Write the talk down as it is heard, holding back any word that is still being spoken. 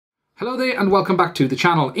Hello there and welcome back to the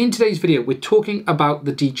channel. In today's video we're talking about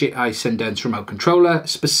the DJI Cendence remote controller,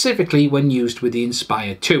 specifically when used with the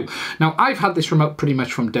Inspire 2. Now I've had this remote pretty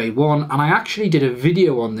much from day one and I actually did a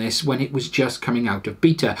video on this when it was just coming out of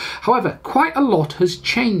beta. However, quite a lot has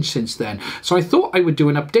changed since then, so I thought I would do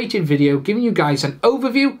an updated video giving you guys an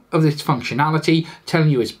overview of its functionality, telling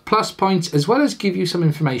you its plus points, as well as give you some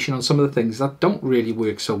information on some of the things that don't really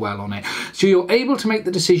work so well on it. So you're able to make the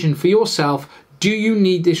decision for yourself. Do you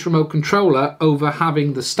need this remote controller over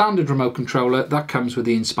having the standard remote controller that comes with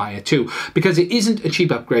the Inspire 2? Because it isn't a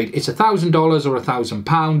cheap upgrade. It's $1,000 or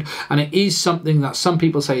 £1,000, and it is something that some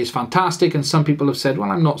people say is fantastic and some people have said, well,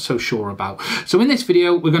 I'm not so sure about. So in this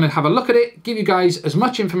video, we're going to have a look at it, give you guys as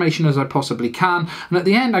much information as I possibly can, and at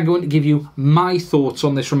the end, I'm going to give you my thoughts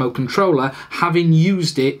on this remote controller, having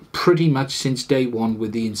used it pretty much since day one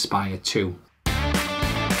with the Inspire 2.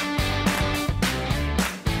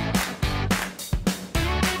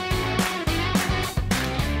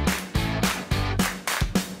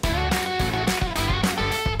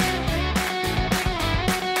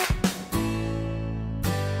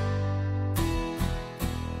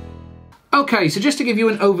 Okay, so just to give you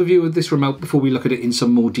an overview of this remote before we look at it in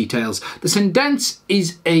some more details. The Cendence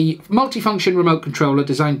is a multifunction remote controller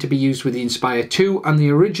designed to be used with the Inspire 2 and the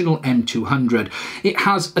original M200. It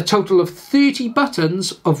has a total of 30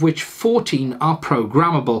 buttons, of which 14 are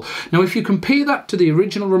programmable. Now, if you compare that to the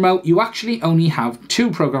original remote, you actually only have 2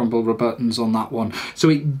 programmable buttons on that one. So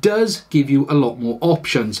it does give you a lot more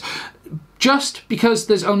options. Just because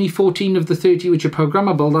there's only 14 of the 30 which are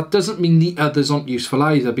programmable, that doesn't mean the others aren't useful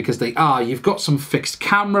either, because they are. You've got some fixed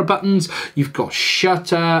camera buttons, you've got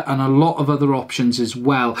shutter, and a lot of other options as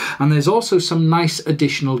well. And there's also some nice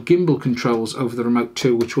additional gimbal controls over the remote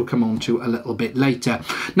too, which we'll come on to a little bit later.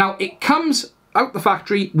 Now, it comes out the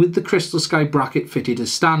factory with the Crystal Sky bracket fitted as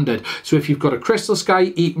standard. So if you've got a Crystal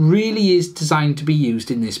Sky, it really is designed to be used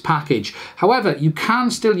in this package. However, you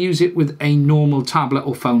can still use it with a normal tablet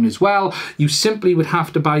or phone as well. You simply would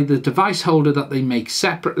have to buy the device holder that they make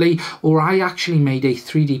separately, or I actually made a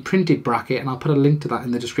 3D printed bracket, and I'll put a link to that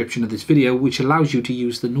in the description of this video, which allows you to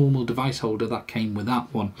use the normal device holder that came with that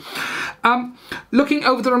one. Looking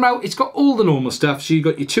over the remote, it's got all the normal stuff. So you've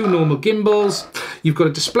got your 2 normal gimbals, you've got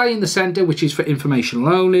a display in the center, which is for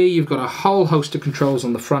informational only. You've got a whole host of controls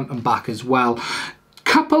on the front and back as well.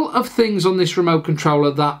 Couple of things on this remote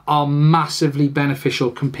controller that are massively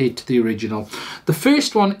beneficial compared to the original. The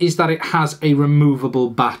first one is that it has a removable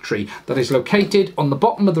battery that is located on the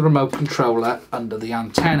bottom of the remote controller under the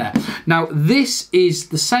antenna. Now, this is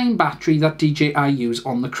the same battery that DJI use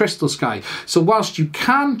on the Crystal Sky. So whilst you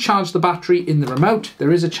can charge the battery in the remote,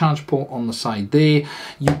 there is a charge port on the side there.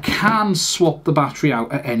 You can swap the battery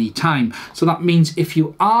out at any time. So that means if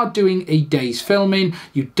you are doing a day's filming,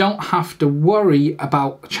 you don't have to worry about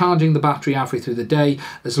charging the battery halfway through the day.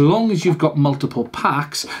 As long as you've got multiple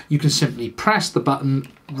packs, you can simply press the button,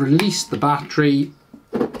 release the battery,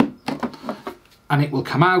 and it will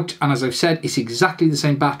come out. And as I've said, it's exactly the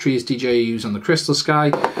same battery as DJI use on the Crystal Sky.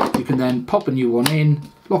 You can then pop a new one in,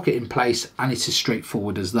 lock it in place, and it's as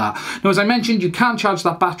straightforward as that. Now, as I mentioned, you can charge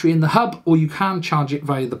that battery in the hub, or you can charge it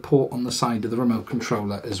via the port on the side of the remote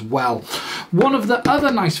controller as well. One of the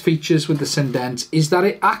other nice features with the Cendence is that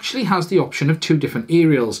it actually has the option of 2 different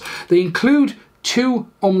aerials. They include 2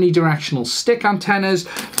 omnidirectional stick antennas,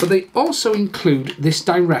 but they also include this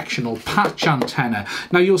directional patch antenna.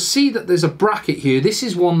 Now, you'll see that there's a bracket here. This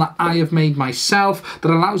is one that I have made myself that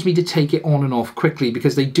allows me to take it on and off quickly,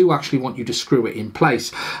 because they do actually want you to screw it in place.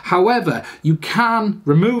 However, you can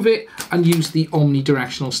remove it and use the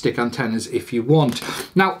omnidirectional stick antennas if you want.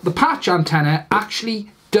 Now, the patch antenna actually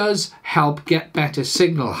does help get better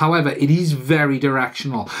signal. However, it is very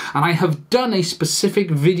directional, and I have done a specific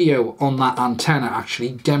video on that antenna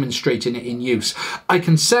actually demonstrating it in use. I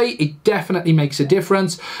can say it definitely makes a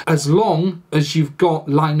difference as long as you've got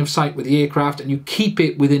line of sight with the aircraft and you keep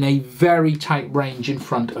it within a very tight range in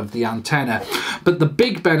front of the antenna. But the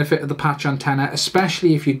big benefit of the patch antenna,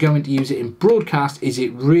 especially if you're going to use it in broadcast, is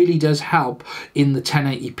it really does help in the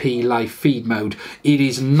 1080p live feed mode. It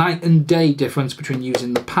is night and day difference between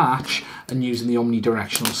using the patch and using the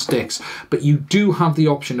omnidirectional sticks, but you do have the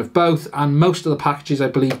option of both, and most of the packages I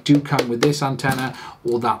believe do come with this antenna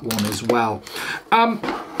or that one as well.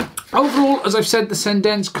 Overall, as I've said, the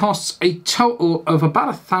Cendence costs a total of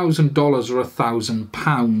about $1,000 or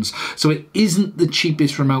 £1,000, so it isn't the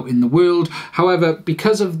cheapest remote in the world. However,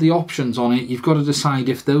 because of the options on it, you've got to decide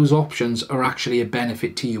if those options are actually a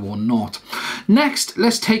benefit to you or not. Next,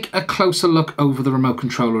 let's take a closer look over the remote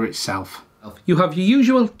controller itself. You have your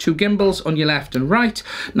usual two gimbals on your left and right.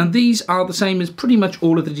 Now these are the same as pretty much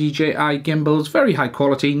all of the DJI gimbals, very high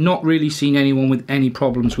quality, not really seen anyone with any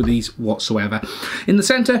problems with these whatsoever. In the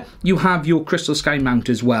center you have your crystal sky mount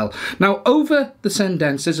as well. Now over the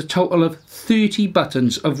Cendence there's a total of 30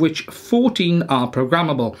 buttons, of which 14 are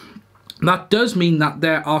programmable. That does mean that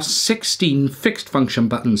there are 16 fixed function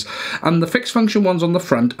buttons, and the fixed function ones on the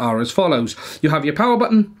front are as follows. You have your power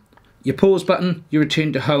button, your pause button, your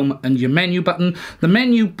return to home, and your menu button. The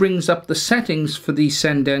menu brings up the settings for the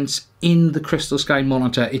Cendence in the crystal sky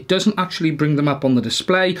monitor. It doesn't actually bring them up on the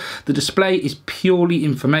display. The display is purely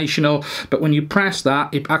informational, but when you press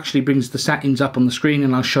that, it actually brings the settings up on the screen,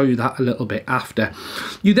 and I'll show you that a little bit after.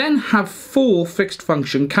 You then have 4 fixed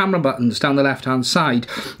function camera buttons down the left hand side.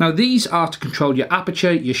 Now these are to control your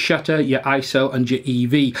aperture, your shutter, your ISO, and your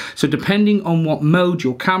EV. So depending on what mode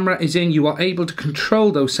your camera is in, you are able to control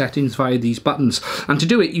those settings via these buttons. And to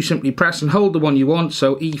do it, you simply press and hold the one you want,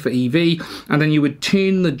 so E for EV, and then you would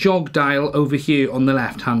turn the jog dial over here on the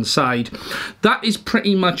left hand side. That is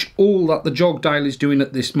pretty much all that the jog dial is doing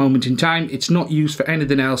at this moment in time. It's not used for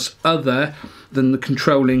anything else other than the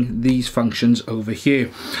controlling these functions over here.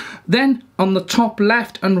 Then on the top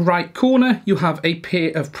left and right corner you have a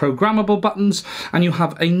pair of programmable buttons, and you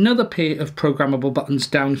have another pair of programmable buttons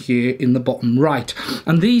down here in the bottom right,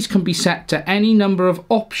 and these can be set to any number of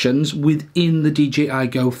options within the DJI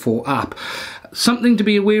Go 4 app. Something to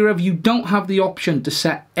be aware of, you don't have the option to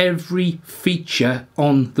set every feature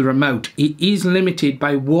on the remote. It is limited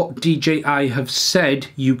by what DJI have said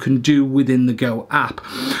you can do within the Go app.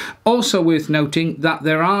 Also worth noting that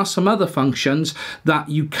there are some other functions that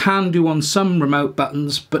you can do on some remote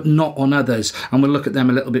buttons but not on others, and we'll look at them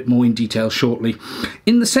a little bit more in detail shortly.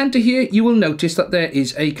 In the center here you will notice that there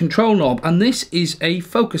is a control knob, and this is a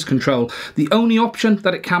focus control. The only option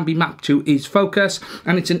that it can be mapped to is focus,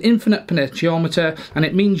 and it's an infinite potentiometer, and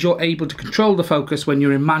it means you're able to control the focus when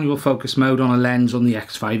you're in manual focus mode on a lens on the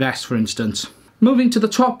X5S, for instance. Moving to the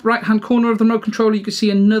top right hand corner of the remote controller, you can see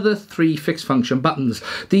another 3 fixed function buttons.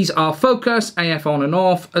 These are focus, AF on and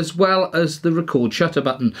off, as well as the record shutter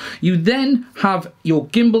button. You then have your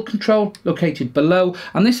gimbal control located below,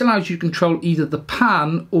 and this allows you to control either the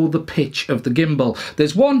pan or the pitch of the gimbal.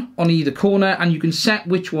 There's one on either corner, and you can set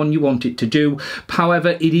which one you want it to do.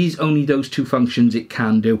 However, it is only those 2 functions it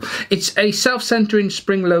can do. It's a self-centering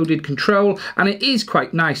spring-loaded control, and it is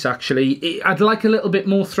quite nice actually. I'd like a little bit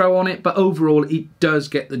more throw on it, but overall it does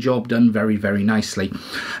get the job done very, very nicely.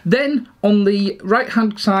 Then on the right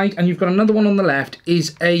hand side, and you've got another one on the left,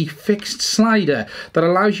 is a fixed slider that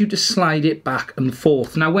allows you to slide it back and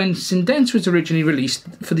forth. Now when Cendence was originally released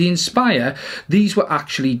for the Inspire, these were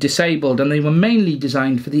actually disabled, and they were mainly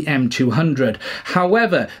designed for the M200.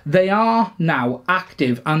 However, they are now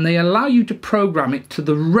active, and they allow you to program it to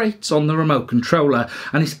the rates on the remote controller,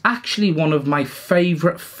 and it's actually one of my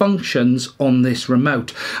favourite functions on this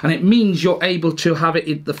remote, and it means you're able to have it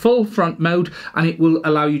in the full front mode, and it will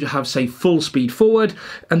allow you to have, say, full speed forward,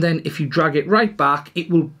 and then if you drag it right back,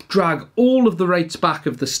 it will drag all of the rates back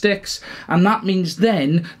of the sticks, and that means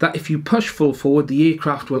then that if you push full forward, the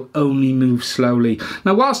aircraft will only move slowly.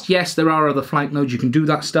 Now whilst yes, there are other flight modes you can do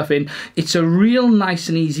that stuff in, it's a real nice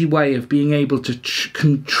and easy way of being able to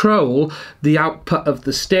control the output of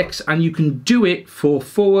the sticks, and you can do it for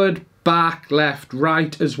forward, back, left,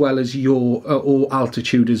 right, as well as your or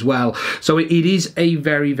altitude as well. So it is a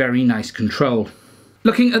very, very nice control.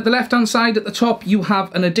 Looking at the left hand side at the top, you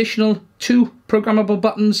have an additional 2 programmable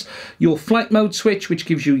buttons. Your flight mode switch, which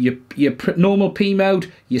gives you your normal P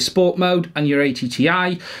mode, your sport mode, and your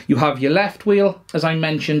ATTI. You have your left wheel, as I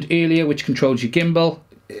mentioned earlier, which controls your gimbal,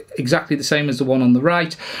 exactly the same as the one on the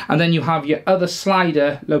right, and then you have your other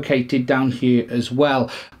slider located down here as well.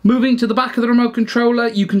 Moving to the back of the remote controller,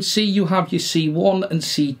 you can see you have your C1 and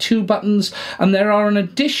C2 buttons, and there are an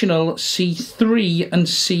additional C3 and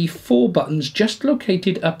C4 buttons just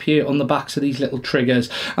located up here on the backs of these little triggers,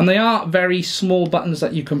 and they are very small buttons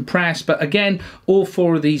that you can press, but again, all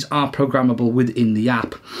 4 of these are programmable within the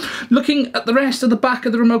app. Looking at the rest of the back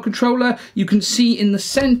of the remote controller, you can see in the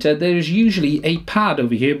center there is usually a pad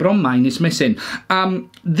over here, but on mine it's missing.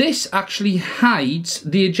 This actually hides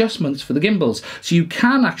the adjustments for the gimbals, so you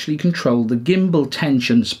can actually control the gimbal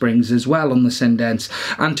tension springs as well on the Cendence,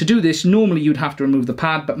 and to do this normally you'd have to remove the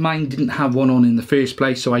pad, but mine didn't have one on in the first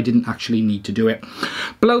place, so I didn't actually need to do it.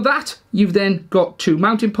 Below that you've then got 2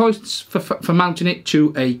 mounting posts for mounting it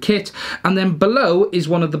to a kit, and then below is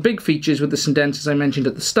one of the big features with the Cendence, as I mentioned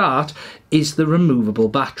at the start, is the removable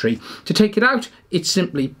battery. To take it out, it's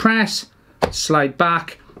simply press, slide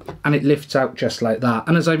back, and it lifts out just like that.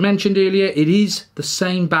 And as I mentioned earlier, it is the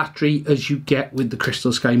same battery as you get with the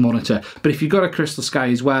Crystal Sky monitor. But if you've got a Crystal Sky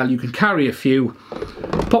as well, you can carry a few,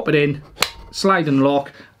 pop it in, slide and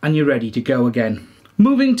lock, and you're ready to go again.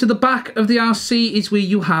 Moving to the back of the RC is where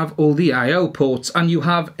you have all the I/O ports, and you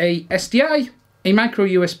have a SDI, a micro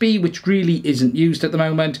USB, which really isn't used at the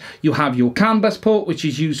moment. You have your CAN bus port, which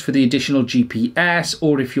is used for the additional GPS,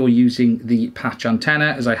 or if you're using the patch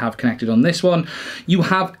antenna, as I have connected on this one. You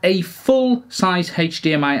have a full-size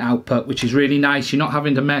HDMI output, which is really nice. You're not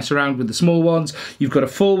having to mess around with the small ones. You've got a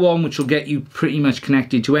full one, which will get you pretty much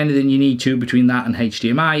connected to anything you need to between that and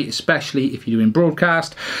HDMI, especially if you're doing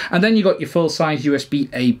broadcast. And then you've got your full-size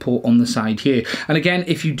USB-A port on the side here. And again,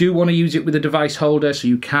 if you do want to use it with a device holder, so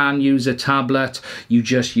you can use a tablet, you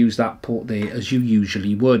just use that port there as you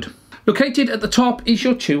usually would. Located at the top is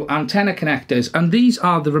your two antenna connectors, and these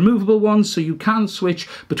are the removable ones, so you can switch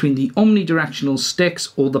between the omnidirectional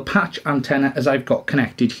sticks or the patch antenna as I've got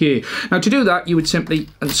connected here. Now to do that, you would simply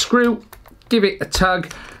unscrew, give it a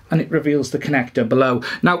tug, and it reveals the connector below.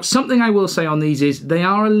 Now, something I will say on these is they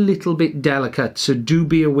are a little bit delicate, so do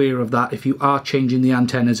be aware of that if you are changing the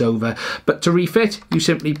antennas over. But to refit, you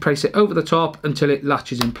simply place it over the top until it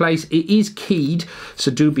latches in place. It is keyed,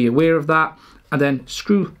 so do be aware of that, and then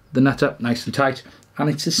screw the nut up nice and tight, and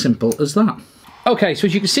it's as simple as that. Okay, so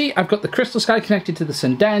as you can see, I've got the Crystal Sky connected to the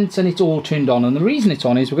Cendence, and it's all turned on. And the reason it's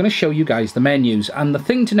on is we're going to show you guys the menus. And the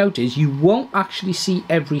thing to note is you won't actually see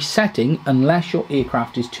every setting unless your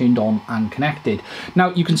aircraft is turned on and connected. Now,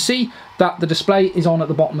 you can see that the display is on at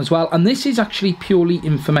the bottom as well, and this is actually purely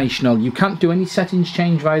informational. You can't do any settings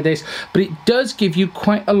change via this, but it does give you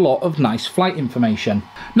quite a lot of nice flight information.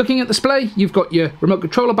 Looking at the display, you've got your remote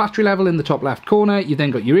controller battery level in the top left corner. You've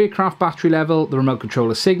then got your aircraft battery level, the remote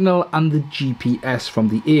controller signal, and the GPS from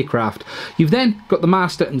the aircraft. You've then got the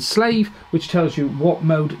master and slave, which tells you what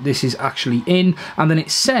mode this is actually in, and then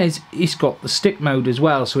it says it's got the stick mode as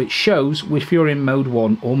well, so it shows if you're in mode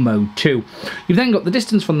 1 or mode 2. You've then got the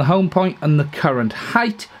distance from the home point and the current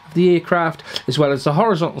height of the aircraft, as well as the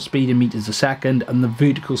horizontal speed in meters a second and the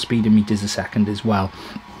vertical speed in meters a second as well.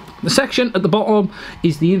 The section at the bottom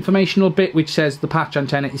is the informational bit, which says the patch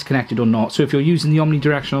antenna is connected or not. So if you're using the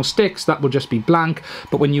omnidirectional sticks, that will just be blank,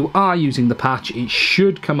 but when you are using the patch, it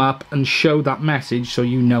should come up and show that message so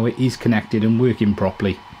you know it is connected and working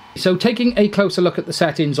properly. So taking a closer look at the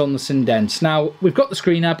settings on the Cendence. Now, we've got the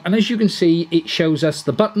screen up, and as you can see, it shows us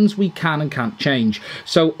the buttons we can and can't change.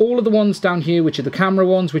 So all of the ones down here, which are the camera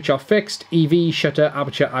ones, which are fixed, EV, shutter,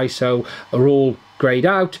 aperture, ISO, are all greyed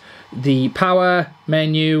out. The power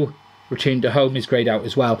menu, return to home, is greyed out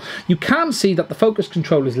as well. You can see that the focus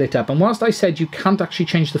control is lit up, and whilst I said you can't actually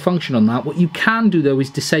change the function on that, what you can do though is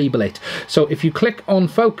disable it. So if you click on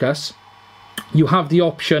focus, you have the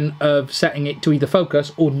option of setting it to either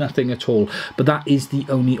focus or nothing at all, but that is the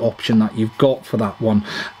only option that you've got for that one.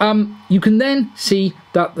 You can then see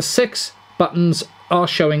that the 6 buttons are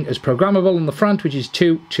showing as programmable on the front, which is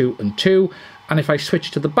 2, 2 and 2, and if I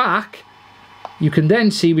switch to the back, you can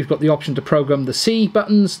then see we've got the option to program the C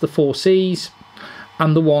buttons, the 4 Cs,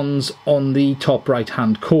 and the ones on the top right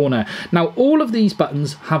hand corner. Now all of these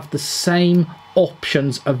buttons have the same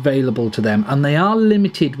options available to them, and they are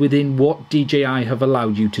limited within what DJI have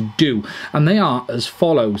allowed you to do, and they are as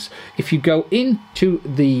follows. If you go into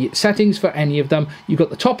the settings for any of them, you've got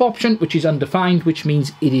the top option, which is undefined, which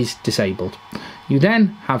means it is disabled. You then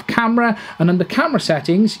have camera, and under camera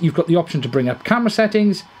settings you've got the option to bring up camera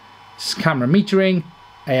settings, camera metering,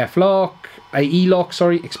 AE lock,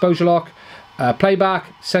 exposure lock, playback,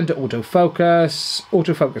 center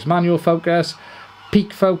autofocus, manual focus,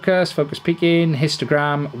 peak focus peaking,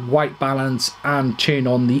 histogram, white balance, and turn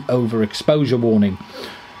on the overexposure warning.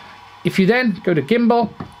 If you then go to gimbal,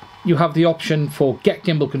 you have the option for get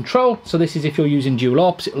gimbal control. So this is if you're using dual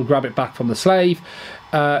ops, it'll grab it back from the slave.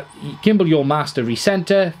 Gimbal your master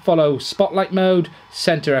recenter, follow spotlight mode,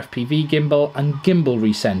 center FPV gimbal, and gimbal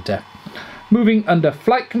recenter. Moving under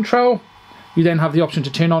flight control, you then have the option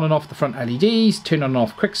to turn on and off the front LEDs, turn on and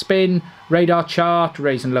off quick spin, radar chart,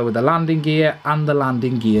 raise and lower the landing gear, and the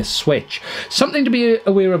landing gear switch. Something to be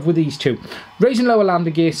aware of with these two. Raise and lower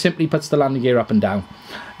landing gear simply puts the landing gear up and down.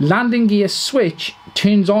 Landing gear switch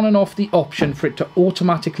turns on and off the option for it to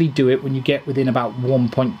automatically do it when you get within about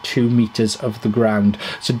 1.2 meters of the ground.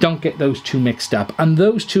 So don't get those two mixed up. And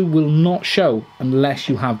those two will not show unless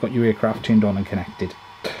you have got your aircraft turned on and connected.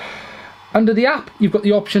 Under the app, you've got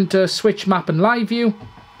the option to switch map and live view,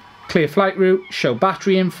 clear flight route, show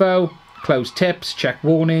battery info, close tips, check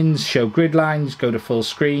warnings, show grid lines, go to full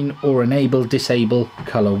screen, or enable, disable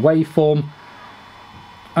color waveform.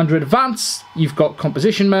 Under Advanced, you've got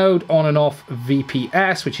composition mode, on and off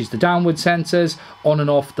VPS, which is the downward sensors, on and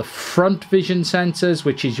off the front vision sensors,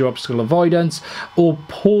 which is your obstacle avoidance, or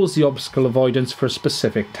pause the obstacle avoidance for a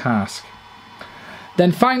specific task.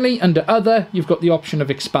 Then finally, under Other, you've got the option of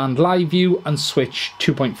Expand Live View and switch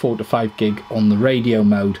 2.4 to 5 gig on the radio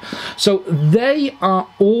mode. So they are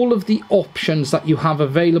all of the options that you have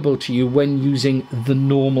available to you when using the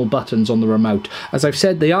normal buttons on the remote. As I've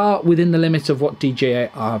said, they are within the limits of what DJI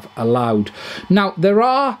have allowed. Now, there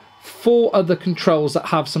are 4 other controls that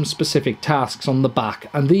have some specific tasks on the back,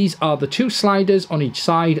 and these are the 2 sliders on each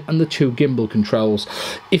side and the 2 gimbal controls.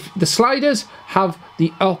 If the sliders have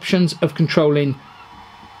the options of controlling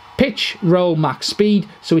pitch, roll, max speed,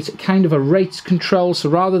 so it's kind of a rates control, so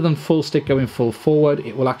rather than full stick going full forward,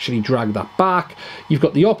 it will actually drag that back. You've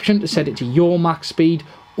got the option to set it to your max speed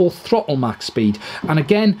or throttle max speed, and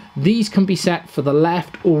again, these can be set for the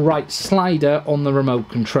left or right slider on the remote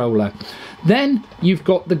controller. Then you've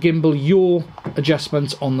got the gimbal yaw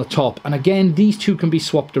adjustments on the top, and again, these two can be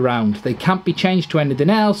swapped around. They can't be changed to anything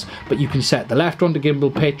else, but you can set the left one to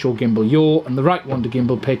gimbal pitch or gimbal yaw, and the right one to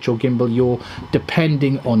gimbal pitch or gimbal yaw,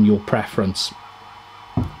 depending on your preference.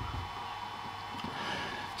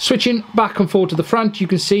 Switching back and forth to the front, you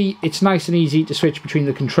can see it's nice and easy to switch between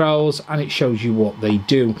the controls, and it shows you what they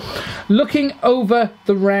do. Looking over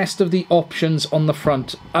the rest of the options on the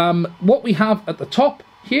front, what we have at the top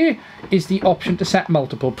here is the option to set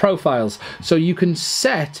multiple profiles. So you can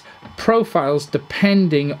set profiles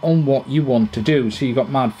depending on what you want to do. So you've got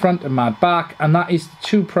mad front and mad back, and that is the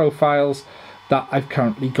 2 profiles that I've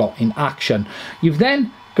currently got in action. You've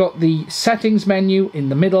then got the settings menu in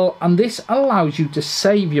the middle, and this allows you to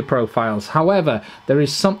save your profiles. However, there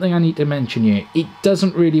is something I need to mention here. It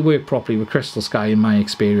doesn't really work properly with Crystal Sky in my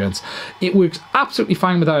experience. It works absolutely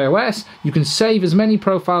fine with iOS. You can save as many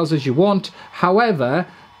profiles as you want. However,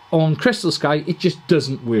 on Crystal Sky, it just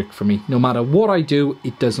doesn't work for me. No matter what I do,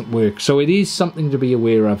 it doesn't work. So it is something to be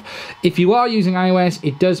aware of. If you are using iOS,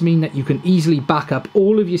 it does mean that you can easily back up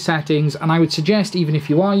all of your settings, and I would suggest, even if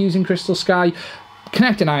you are using Crystal Sky,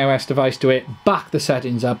 connect an iOS device to it, back the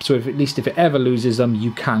settings up, so at least if it ever loses them, you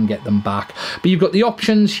can get them back. But you've got the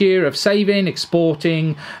options here of saving,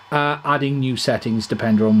 exporting, adding new settings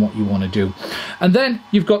depending on what you want to do. And then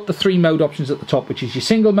you've got the 3 mode options at the top, which is your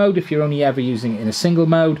single mode if you're only ever using it in a single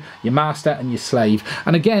mode, your master and your slave.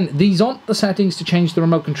 And again, these aren't the settings to change the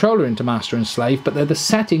remote controller into master and slave, but they're the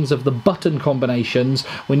settings of the button combinations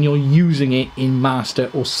when you're using it in master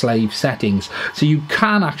or slave settings. So you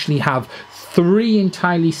can actually have 3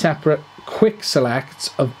 entirely separate quick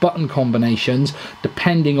selects of button combinations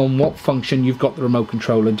depending on what function you've got the remote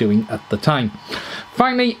controller doing at the time.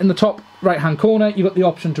 Finally, in the top right hand corner, you've got the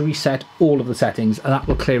option to reset all of the settings, and that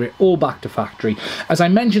will clear it all back to factory. As I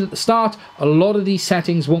mentioned at the start, a lot of these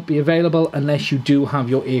settings won't be available unless you do have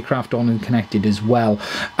your aircraft on and connected as well.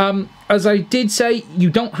 As I did say, you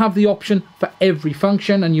don't have the option for every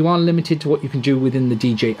function, and you are limited to what you can do within the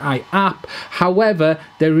DJI app. However,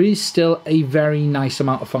 there is still a very nice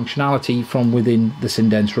amount of functionality from within the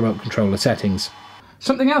Cendence remote controller settings.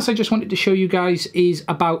 Something else I just wanted to show you guys is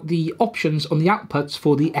about the options on the outputs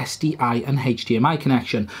for the SDI and HDMI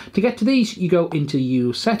connection. To get to these, you go into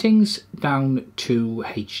your settings, down to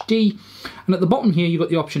HD, and at the bottom here you've got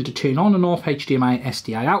the option to turn on and off HDMI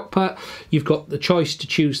SDI output. You've got the choice to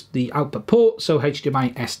choose the output port, so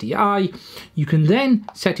HDMI SDI. You can then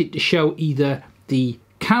set it to show either the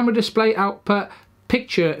camera display output,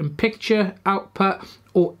 picture-in-picture output,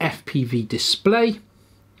 or FPV display.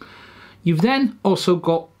 You've then also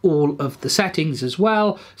got all of the settings as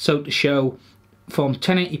well, so to show from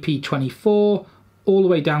 1080p 24 all the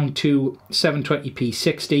way down to 720p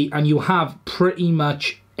 60, and you have pretty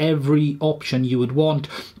much every option you would want,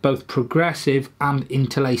 both progressive and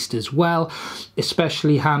interlaced as well,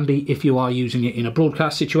 especially handy if you are using it in a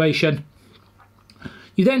broadcast situation.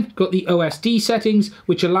 You then got the OSD settings,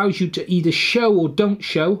 which allows you to either show or don't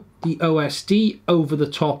show the OSD over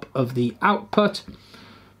the top of the output.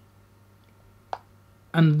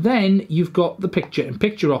 And then you've got the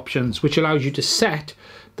picture-in-picture options, which allows you to set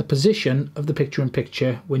the position of the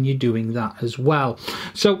picture-in-picture when you're doing that as well.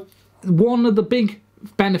 So one of the big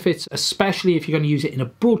benefits, especially if you're going to use it in a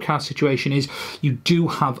broadcast situation, is you do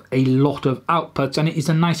have a lot of outputs, and it is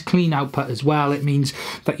a nice clean output as well. It means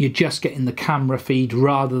that you're just getting the camera feed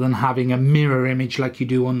rather than having a mirror image like you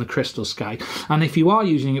do on the Crystal Sky. And if you are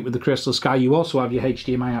using it with the Crystal Sky, you also have your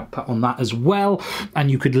HDMI output on that as well, and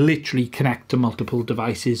you could literally connect to multiple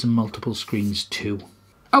devices and multiple screens too.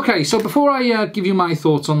 Okay, so before I give you my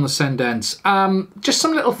thoughts on the Cendence, just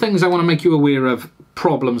some little things I want to make you aware of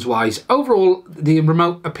problems wise. Overall, the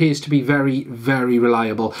remote appears to be very, very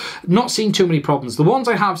reliable. Not seen too many problems. The ones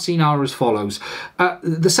I have seen are as follows.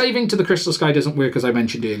 The saving to the Crystal Sky doesn't work, as I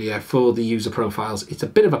mentioned earlier, for the user profiles. It's a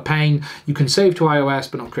bit of a pain. You can save to iOS,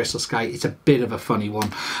 but not Crystal Sky. It's a bit of a funny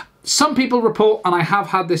one. Some people report, and I have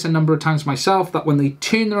had this a number of times myself, that when they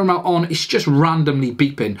turn the remote on, it's just randomly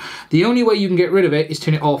beeping. The only way you can get rid of it is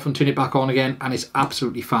turn it off and turn it back on again, and it's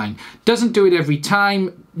absolutely fine. Doesn't do it every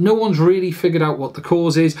time. No one's really figured out what the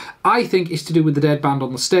cause is. I think it's to do with the dead band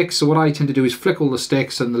on the sticks. So what I tend to do is flick all the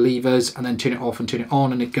sticks and the levers and then turn it off and turn it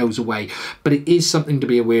on, and it goes away. But it is something to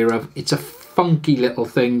be aware of. It's a funky little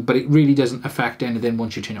thing, but it really doesn't affect anything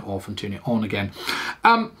once you turn it off and turn it on again.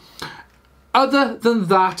 Other than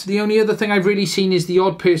that, the only other thing I've really seen is the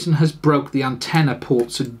odd person has broke the antenna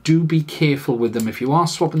port, so do be careful with them. If you are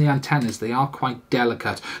swapping the antennas, they are quite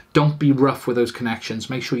delicate. Don't be rough with those connections.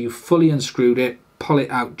 Make sure you fully unscrewed it, pull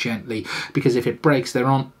it out gently, because if it breaks, there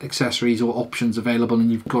aren't accessories or options available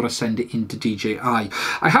and you've got to send it into DJI.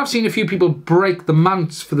 I have seen a few people break the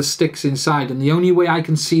mounts for the sticks inside, and the only way I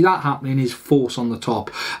can see that happening is force on the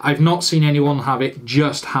top. I've not seen anyone have it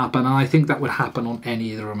just happen, and I think that would happen on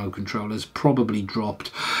any of the remote controllers, probably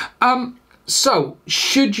dropped. So,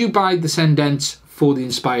 should you buy the Cendence for the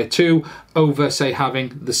Inspire 2 over, say,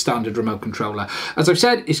 having the standard remote controller? As I've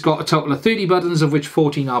said, it's got a total of 30 buttons, of which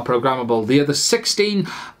 14 are programmable. The other 16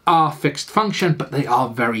 are fixed function, but they are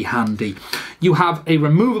very handy. You have a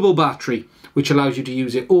removable battery, which allows you to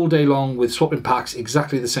use it all day long with swapping packs,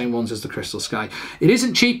 exactly the same ones as the Crystal Sky. It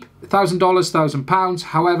isn't cheap, $1,000, £1,000.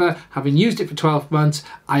 However, having used it for 12 months,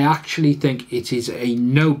 I actually think it is a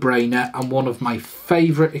no-brainer and one of my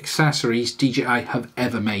favourite accessories DJI have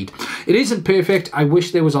ever made. It isn't perfect. I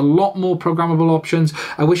wish there was a lot more programmable options.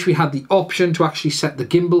 I wish we had the option to actually set the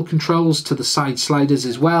gimbal controls to the side sliders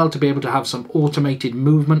as well, to be able to have some automated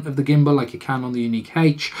movement of the gimbal like you can on the Unique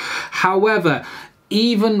H. However,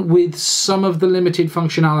 even with some of the limited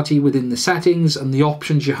functionality within the settings and the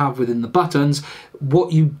options you have within the buttons,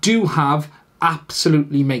 what you do have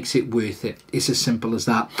absolutely makes it worth it. It's as simple as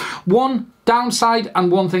that. One downside,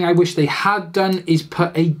 and one thing I wish they had done, is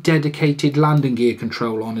put a dedicated landing gear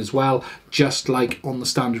control on as well, just like on the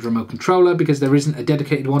standard remote controller, because there isn't a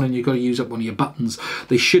dedicated one and you've got to use up one of your buttons.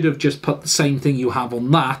 They should have just put the same thing you have on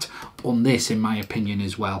that on this, in my opinion,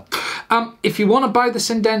 as well. If you want to buy the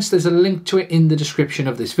Cendence, there's a link to it in the description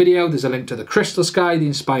of this video. There's a link to the Crystal Sky, the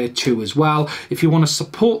Inspire 2 as well. If you want to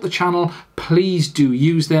support the channel, please do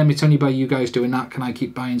use them. It's only by you guys doing that can I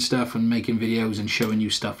keep buying stuff and making videos and showing you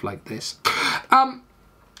stuff like this.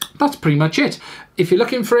 That's pretty much it. If you're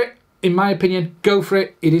looking for it, in my opinion, go for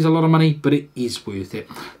it. It is a lot of money, but it is worth it.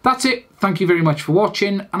 That's it. Thank you very much for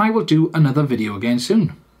watching, and I will do another video again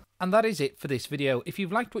soon. And that is it for this video. If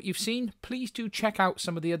you've liked what you've seen, please do check out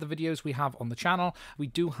some of the other videos we have on the channel. We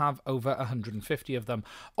do have over 150 of them.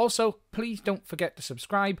 Also, please don't forget to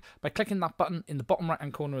subscribe. By clicking that button in the bottom right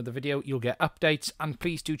hand corner of the video, you'll get updates, and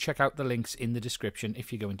please do check out the links in the description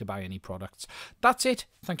if you're going to buy any products. That's it.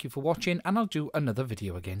 Thank you for watching, and I'll do another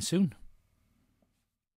video again soon.